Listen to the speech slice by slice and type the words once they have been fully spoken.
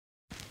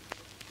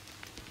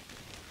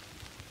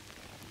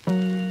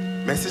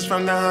Message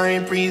from the high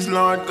priest,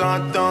 Lord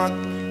God thought.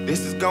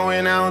 This is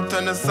going out to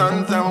the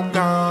sons of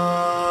God.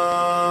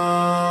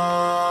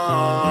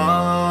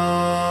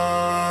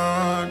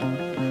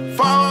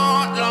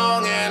 Fought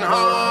long and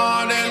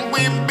hard and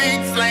we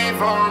beat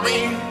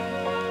slavery.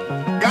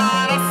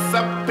 Got us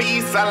a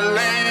piece of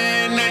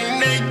land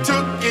and they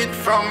took it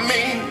from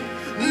me.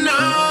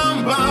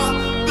 Number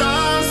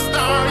the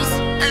stars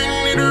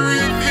and it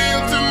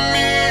revealed to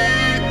me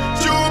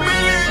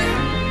Jubilee.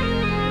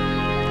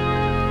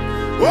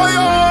 Oh,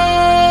 yeah,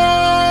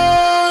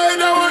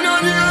 that one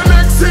on the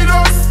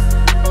Exodus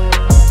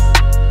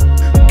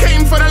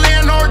came for the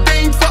land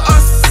ordained for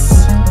us.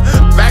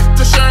 Back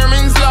to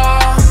Sherman's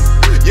law.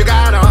 You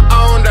gotta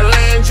own the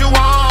land you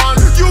own.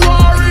 You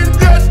are in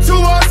debt to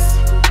us,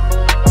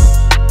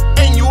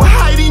 and you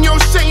hiding your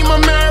shame,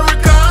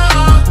 America.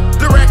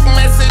 Direct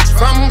message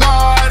from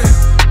God.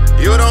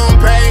 You don't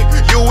pay,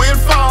 you will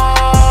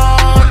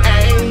fall.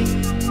 Ay.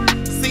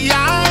 See,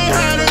 I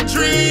had a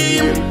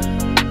dream.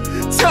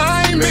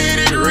 Time made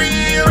it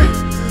real.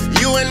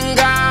 You and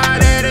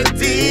God had a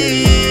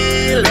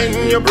deal,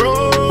 and you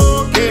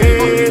broke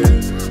it.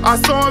 I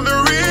saw the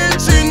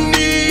rich in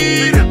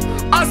need.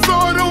 I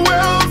saw the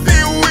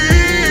wealthy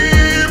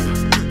weep.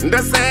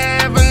 The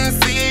seven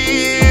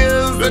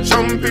seals, the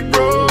trumpet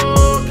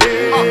broke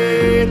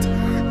it.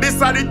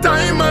 This are the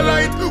time of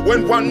light,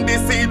 when one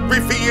deceit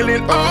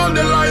revealing all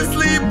the lies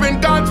sleep, and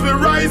God's will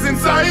rise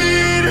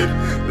inside.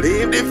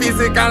 Leave the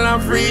physical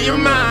and free your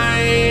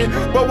mind.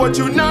 But what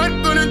you not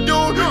gonna do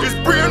is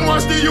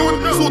brainwash the youth.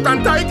 Suit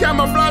and tie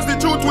camouflage the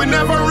truth, we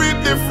never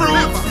reap the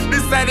fruit.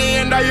 This at the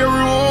end of your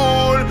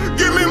rule.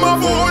 Give me my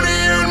vote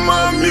and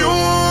my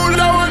mule.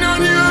 That one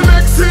on the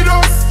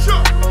Exodus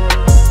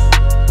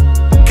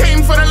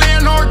came for the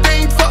land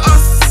ordained for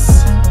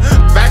us.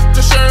 Back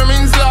to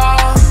Sherman's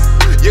law.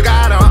 You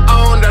gotta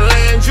own the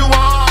land you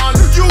own.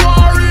 You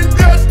are in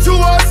debt to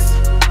us,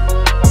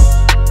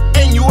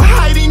 and you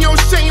hiding your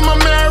shame,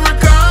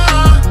 America.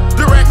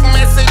 Direct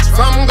message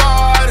from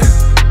God.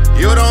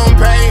 You don't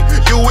pay,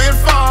 you will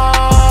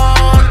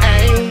fall.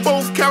 Ay.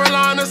 Both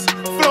Carolinas,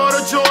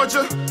 Florida,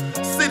 Georgia,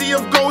 city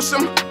of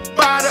Goshen,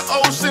 by the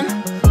ocean.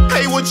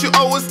 Pay what you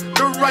owe us,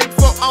 the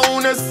rightful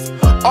owners.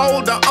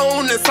 All the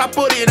owners, I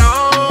put it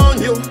on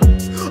you.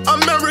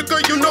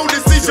 America, you know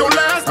this is your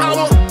last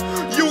hour.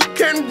 You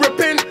can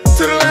repent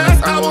to the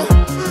last hour.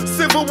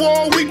 Civil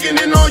war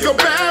weakening all your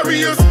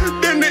barriers.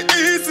 Then the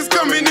East is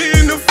coming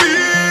in the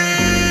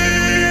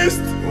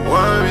feast.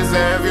 War is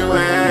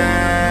everywhere.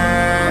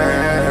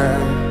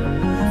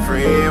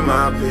 Free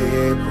my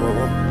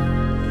people.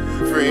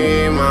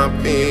 Free my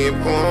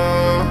people.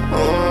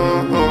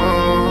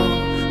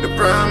 The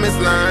promised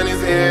land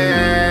is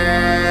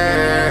here.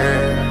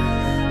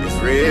 It's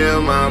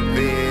real, my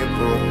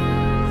people.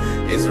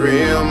 It's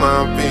real,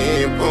 my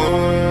people.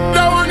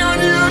 That one on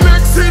the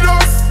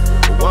Exodus.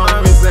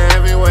 War is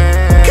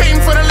everywhere. Came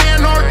for the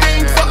land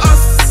ordained for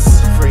us.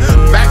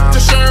 Back to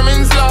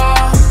Sherman's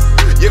law.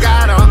 You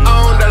gotta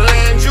own the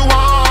land you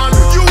own.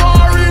 You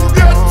are in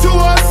debt to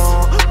us.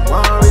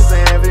 War is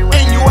everywhere.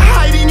 And you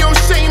hiding your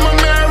shame,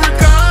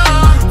 America.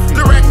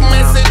 Direct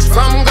message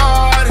from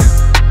God.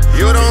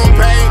 You don't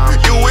pay,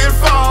 you will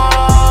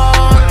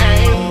fall.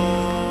 Ay.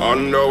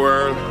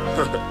 Underworld.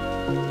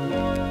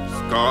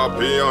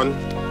 Scorpion.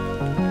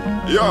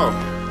 Yo,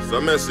 it's a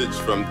message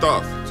from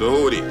Thoth to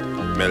Hody,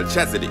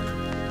 Melchizedek,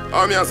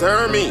 Amias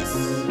Hermes,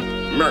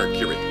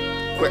 Mercury,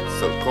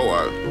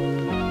 Quetzalcoatl,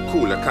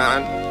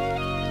 Kulakan,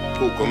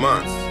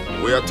 Kukumans.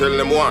 We are telling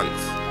them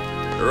once,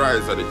 the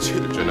rise of the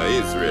children of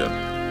Israel.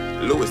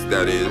 Louis,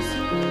 that is,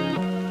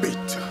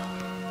 Bitta.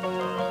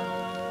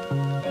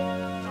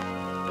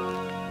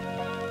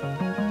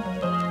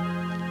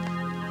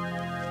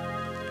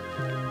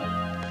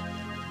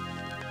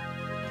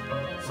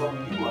 So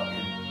you are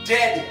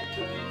indebted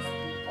to these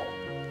people.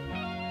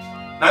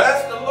 Now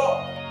that's the law.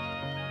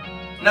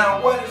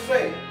 Now what it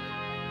say?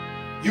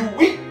 You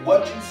reap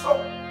what you sow.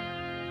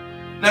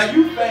 Now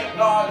you think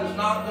God is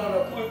not going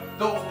to put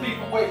those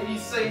people where he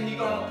say he's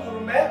going to put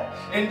them at?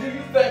 And do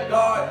you think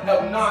God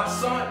have not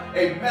sent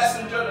a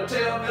messenger to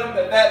tell them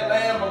that that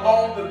land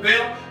belongs to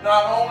them?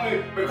 Not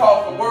only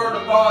because the word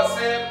of God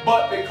said,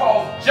 but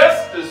because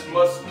justice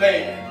must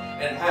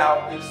stand and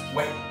have its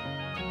way.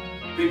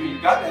 People,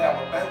 you got to have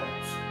a balance.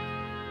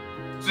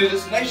 See,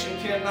 this nation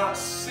cannot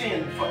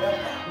sin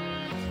forever.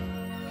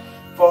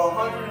 For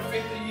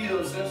 150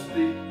 years since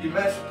the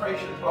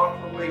Emancipation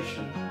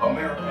Proclamation,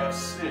 America has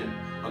sinned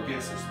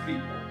against its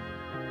people,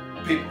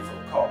 peoples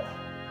of color.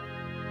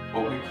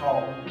 What we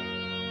call the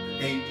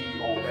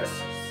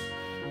ADOSs.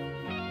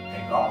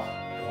 And God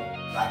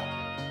don't like it.